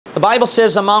The Bible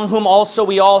says, among whom also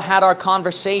we all had our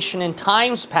conversation in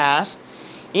times past,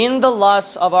 in the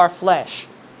lusts of our flesh,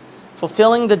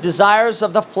 fulfilling the desires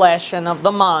of the flesh and of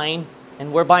the mind,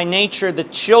 and were by nature the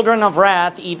children of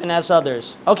wrath, even as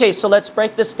others. Okay, so let's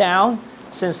break this down,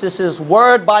 since this is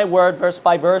word by word, verse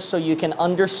by verse, so you can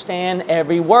understand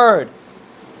every word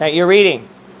that you're reading.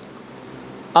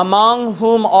 Among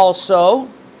whom also.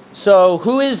 So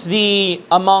who is the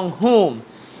among whom?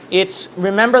 It's,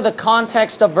 remember the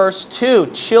context of verse 2,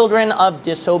 children of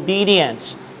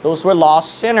disobedience. Those were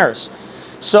lost sinners.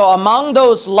 So among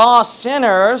those lost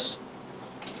sinners,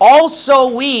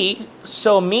 also we,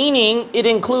 so meaning it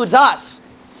includes us,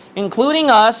 including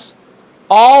us,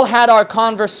 all had our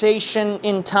conversation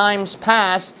in times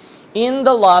past in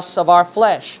the lusts of our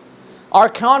flesh. Our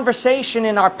conversation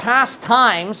in our past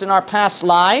times, in our past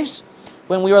lives,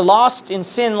 when we were lost in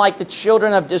sin like the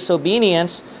children of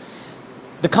disobedience,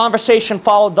 the conversation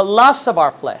followed the lusts of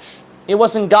our flesh. It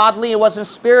wasn't godly, it wasn't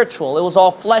spiritual, it was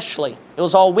all fleshly, it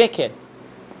was all wicked.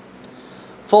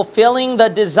 Fulfilling the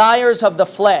desires of the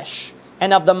flesh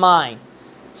and of the mind.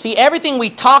 See, everything we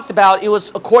talked about, it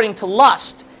was according to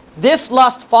lust. This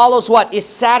lust follows what? It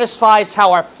satisfies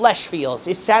how our flesh feels.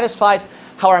 It satisfies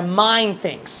how our mind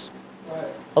thinks.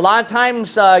 A lot of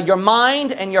times your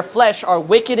mind and your flesh are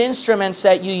wicked instruments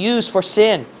that you use for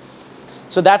sin.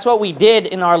 So that's what we did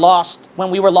in our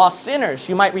when we were lost sinners.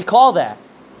 You might recall that.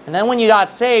 And then when you got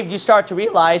saved, you start to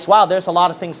realize, wow, there's a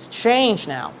lot of things to change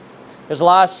now. There's a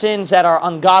lot of sins that are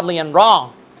ungodly and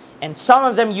wrong. And some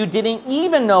of them you didn't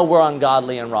even know were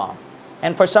ungodly and wrong.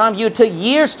 And for some of you, it took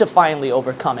years to finally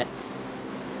overcome it.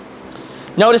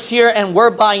 Notice here, and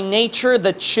were by nature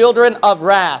the children of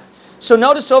wrath. So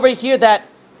notice over here that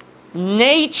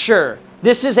nature,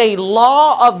 this is a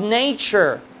law of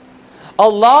nature. A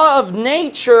law of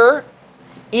nature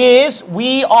is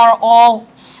we are all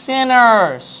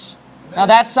sinners. Now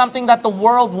that's something that the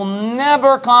world will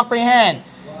never comprehend.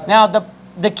 Now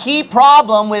the key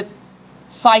problem with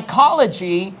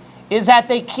psychology is that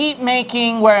they keep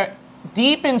making where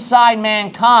deep inside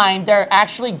mankind they're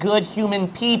actually good human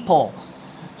people.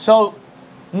 So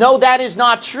no, that is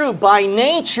not true. By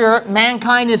nature,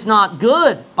 mankind is not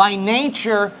good. By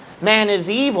nature, man is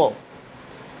evil.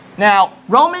 Now,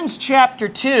 Romans chapter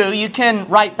 2, you can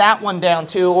write that one down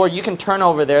too, or you can turn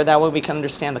over there. That way we can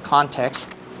understand the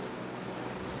context.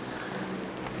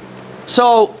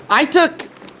 So, I took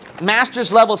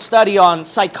master's level study on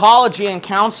psychology and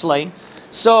counseling.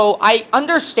 So, I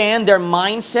understand their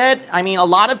mindset. I mean, a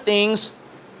lot of things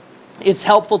is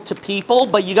helpful to people,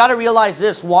 but you got to realize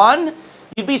this. One,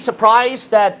 you'd be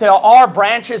surprised that there are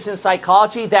branches in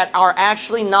psychology that are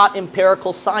actually not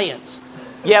empirical science.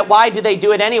 Yet why do they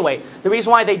do it anyway? The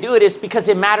reason why they do it is because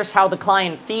it matters how the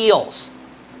client feels.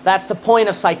 That's the point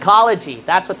of psychology.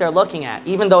 That's what they're looking at,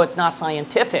 even though it's not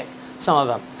scientific, some of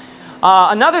them.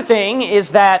 Another thing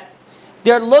is that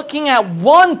they're looking at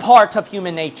one part of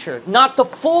human nature, not the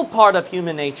full part of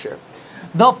human nature.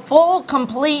 The full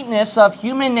completeness of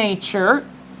human nature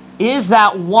is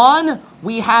that, one,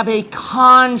 we have a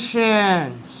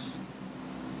conscience.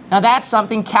 Now that's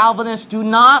something Calvinists do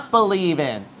not believe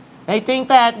in. They think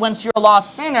that once you're a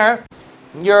lost sinner,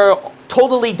 you're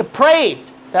totally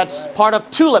depraved. That's part of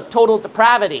tulip, total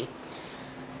depravity.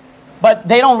 But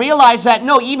they don't realize that,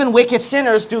 no, even wicked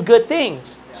sinners do good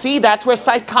things. See, that's where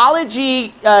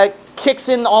psychology kicks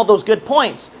in all those good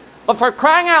points. But for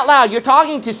crying out loud, you're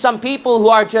talking to some people who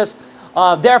are just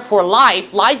there for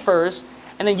life, lifers,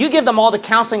 and then you give them all the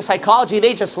counseling psychology,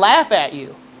 they just laugh at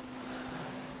you.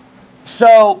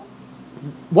 So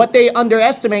what they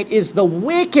underestimate is the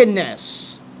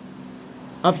wickedness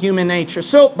of human nature.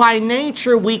 So by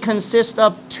nature, we consist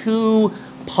of two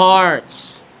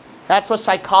parts. That's what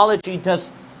psychology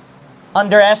does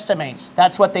underestimates.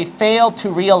 That's what they fail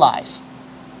to realize.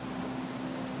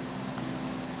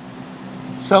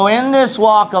 So in this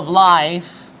walk of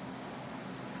life,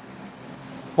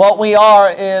 what we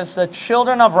are is the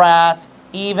children of wrath,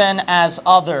 even as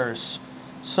others.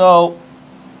 So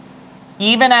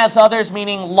even as others,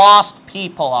 meaning lost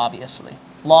people, obviously.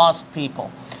 Lost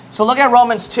people. So look at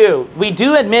Romans 2. We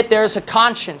do admit there is a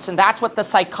conscience, and that's what the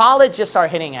psychologists are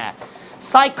hitting at.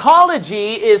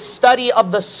 Psychology is study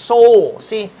of the soul.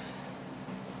 See,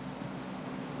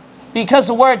 because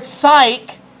the word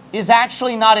psych is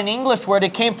actually not an English word.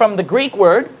 It came from the Greek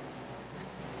word,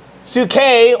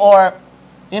 psyche, or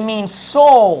it means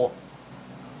soul.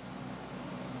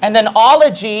 And then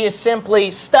ology is simply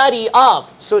study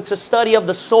of. So it's a study of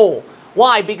the soul.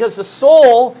 Why? Because the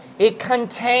soul, it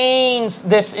contains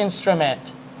this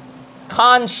instrument.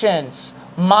 Conscience,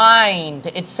 mind,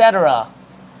 etc.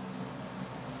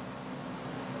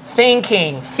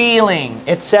 thinking, feeling,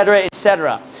 etc.,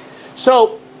 etc.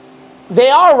 So they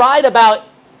are right about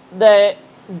the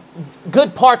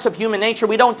good parts of human nature.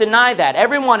 We don't deny that.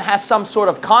 Everyone has some sort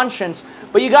of conscience,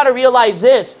 but you got to realize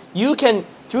this. You can,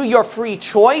 through your free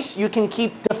choice, you can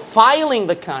keep defiling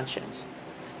the conscience.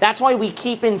 That's why we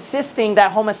keep insisting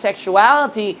that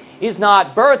homosexuality is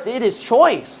not birth, it is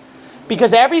choice.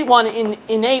 Because everyone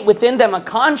innate within them a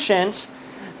conscience,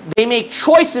 they make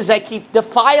choices that keep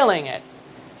defiling it.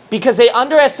 Because they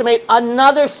underestimate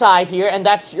another side here, and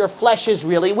that's your flesh is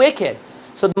really wicked.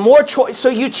 So the more choice, so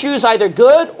you choose either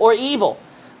good or evil.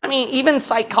 I mean, even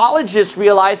psychologists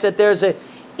realize that there's a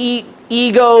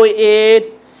ego,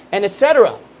 id, and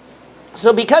etc.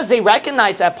 So because they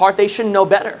recognize that part, they should know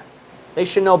better. They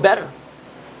should know better.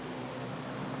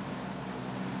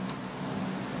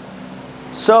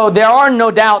 So there are no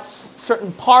doubt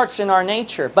certain parts in our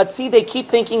nature. But see, they keep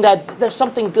thinking that there's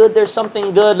something good,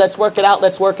 let's work it out,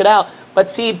 let's work it out. But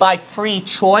see, by free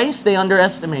choice, they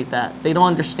underestimate that. They don't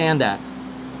understand that.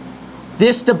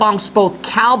 This debunks both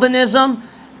Calvinism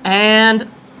and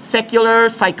secular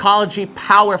psychology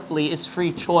powerfully is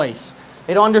free choice.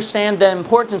 They don't understand the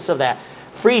importance of that.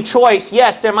 Free choice,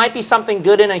 yes, there might be something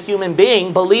good in a human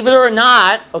being, believe it or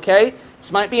not, okay?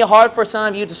 This might be hard for some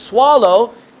of you to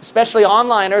swallow, especially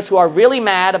onliners who are really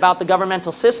mad about the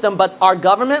governmental system, but our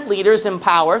government leaders in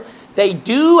power, they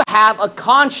do have a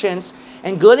conscience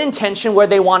and good intention where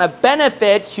they want to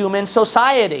benefit human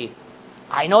society.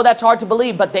 I know that's hard to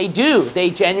believe, but they do. They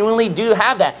genuinely do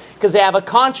have that because they have a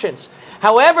conscience.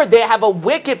 However, they have a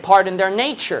wicked part in their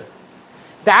nature.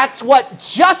 That's what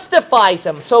justifies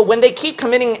them. So when they keep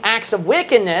committing acts of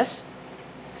wickedness,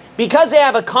 because they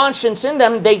have a conscience in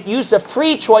them, they use the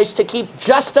free choice to keep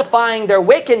justifying their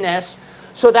wickedness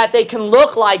so that they can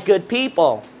look like good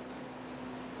people.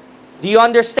 Do you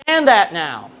understand that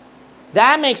now?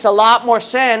 That makes a lot more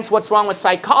sense what's wrong with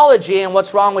psychology and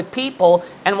what's wrong with people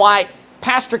and why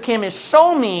Pastor Kim is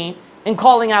so mean in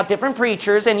calling out different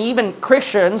preachers and even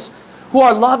Christians who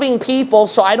are loving people.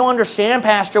 So I don't understand,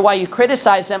 Pastor, why you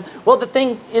criticize them. Well, the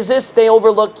thing is this, they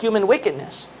overlook human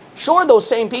wickedness. Sure, those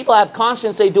same people have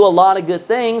conscience, they do a lot of good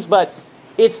things, but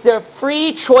it's their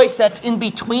free choice that's in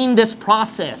between this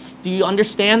process. Do you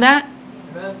understand that?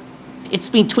 Amen. It's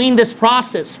between this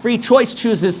process. Free choice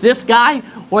chooses this guy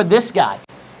or this guy.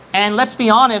 And let's be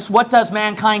honest, what does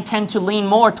mankind tend to lean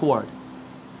more toward?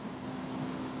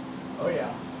 Oh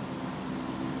yeah.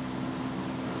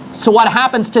 So what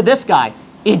happens to this guy?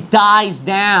 It dies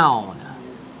down.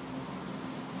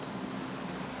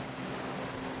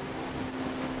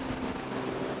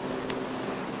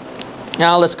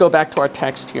 Now let's go back to our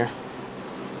text here.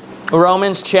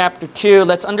 Romans chapter 2.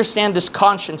 Let's understand this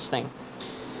conscience thing.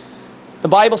 The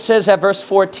Bible says at verse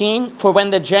 14, for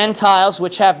when the Gentiles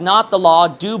which have not the law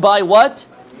do by what?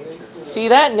 See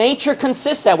that? Nature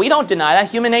consists that. We don't deny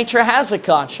that. Human nature has a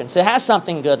conscience. It has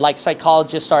something good like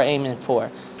psychologists are aiming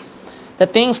for. The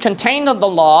things contained of the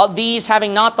law, these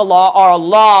having not the law, are a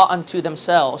law unto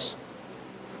themselves.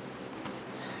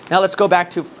 Now let's go back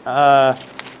to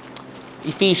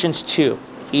Ephesians 2.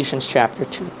 Ephesians chapter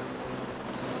 2.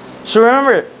 So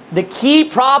remember, the key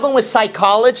problem with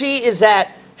psychology is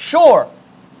that, sure,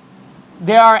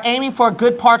 they are aiming for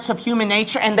good parts of human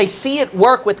nature and they see it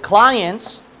work with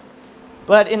clients,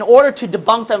 but in order to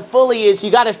debunk them fully is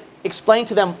you got to explain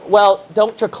to them, well,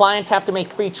 don't your clients have to make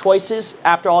free choices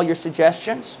after all your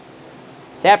suggestions?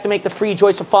 They have to make the free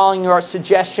choice of following your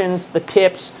suggestions, the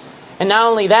tips. And not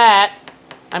only that,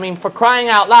 I mean, for crying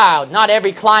out loud, not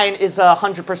every client is a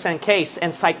 100% case.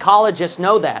 And psychologists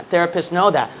know that. Therapists know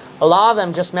that. A lot of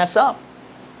them just mess up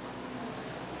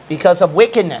because of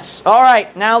wickedness. All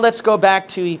right, now let's go back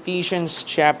to Ephesians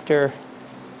chapter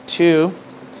 2.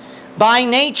 By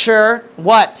nature,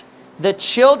 what? The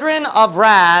children of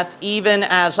wrath, even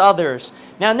as others.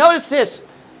 Now notice this.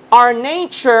 Our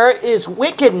nature is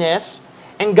wickedness,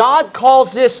 and God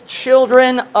calls this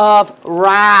children of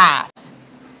wrath.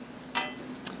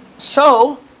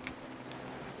 So,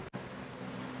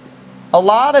 a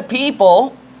lot of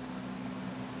people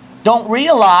don't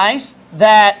realize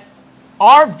that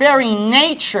our very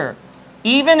nature,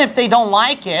 even if they don't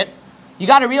like it, you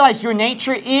got to realize your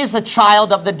nature is a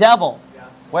child of the devil,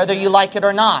 whether you like it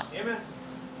or not. Amen.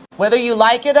 Whether you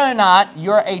like it or not,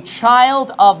 you're a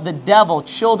child of the devil,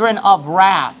 children of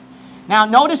wrath. Now,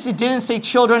 notice it didn't say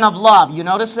children of love. You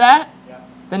notice that? Yeah.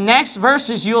 The next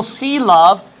verses, you'll see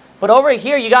love. But over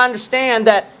here, you got to understand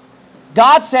that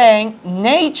God's saying,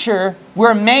 nature,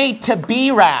 we're made to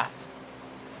be wrath.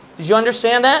 Did you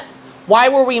understand that? Why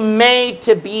were we made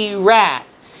to be wrath?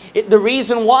 The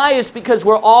reason why is because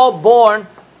we're all born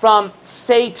from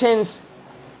Satan's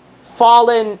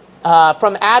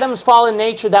from Adam's fallen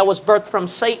nature that was birthed from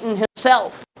Satan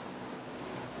himself.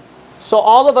 So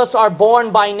all of us are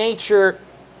born by nature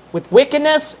with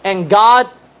wickedness, and God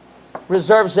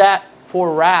reserves that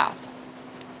for wrath.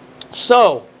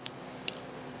 So,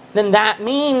 then that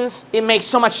means it makes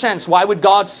so much sense. Why would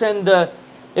God send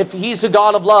if He's the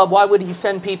God of love, why would He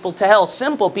send people to hell?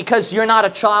 Simple, because you're not a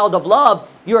child of love,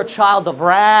 you're a child of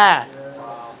wrath.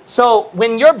 So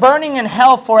when you're burning in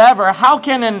hell forever, how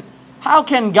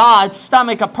can God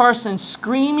stomach a person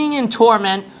screaming in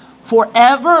torment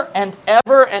forever and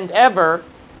ever and ever,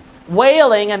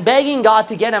 wailing and begging God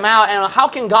to get him out? And how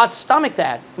can God stomach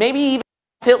that? Maybe even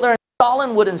Hitler and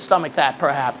Stalin wouldn't stomach that,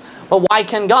 perhaps. But why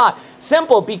can God?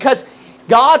 Simple, because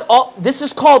God, this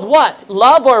is called what?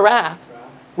 Love or wrath?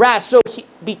 Wrath. So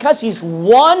because He's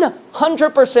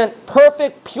 100%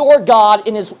 perfect, pure God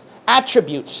in His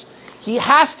attributes, He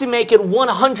has to make it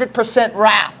 100%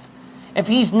 wrath. If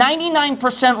He's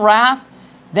 99% wrath,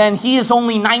 then He is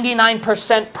only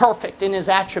 99% perfect in His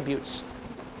attributes.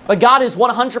 But God is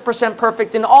 100%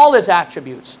 perfect in all His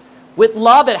attributes. With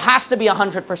love, it has to be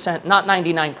 100%, not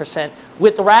 99%.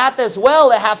 With wrath as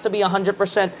well, it has to be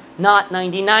 100%, not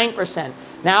 99%.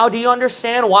 Now, do you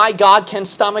understand why God can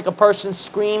stomach a person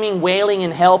screaming, wailing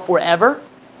in hell forever?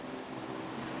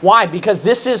 Why? Because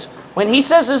this is, when He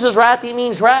says this is wrath, He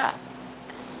means wrath.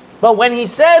 But when He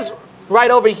says right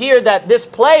over here that this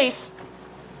place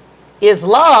is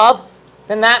love,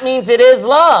 then that means it is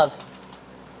love.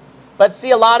 But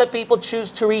see, a lot of people choose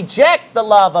to reject the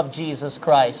love of Jesus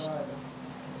Christ.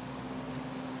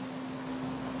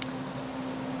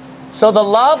 So the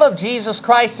love of Jesus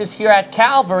Christ is here at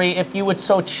Calvary if you would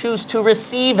so choose to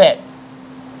receive it.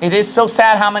 It is so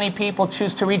sad how many people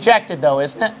choose to reject it, though,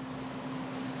 isn't it?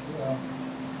 Yeah.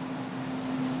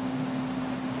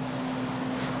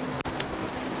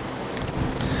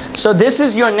 So this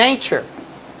is your nature,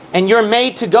 and you're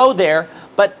made to go there.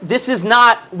 But this is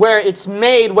not where it's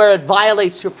made, where it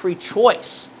violates your free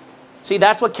choice. See,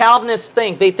 that's what Calvinists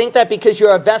think. They think that because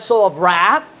you're a vessel of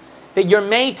wrath, that you're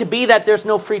made to be that there's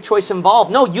no free choice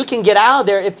involved. No, you can get out of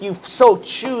there if you so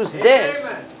choose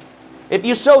this. If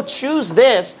you so choose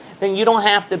this, then you don't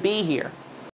have to be here.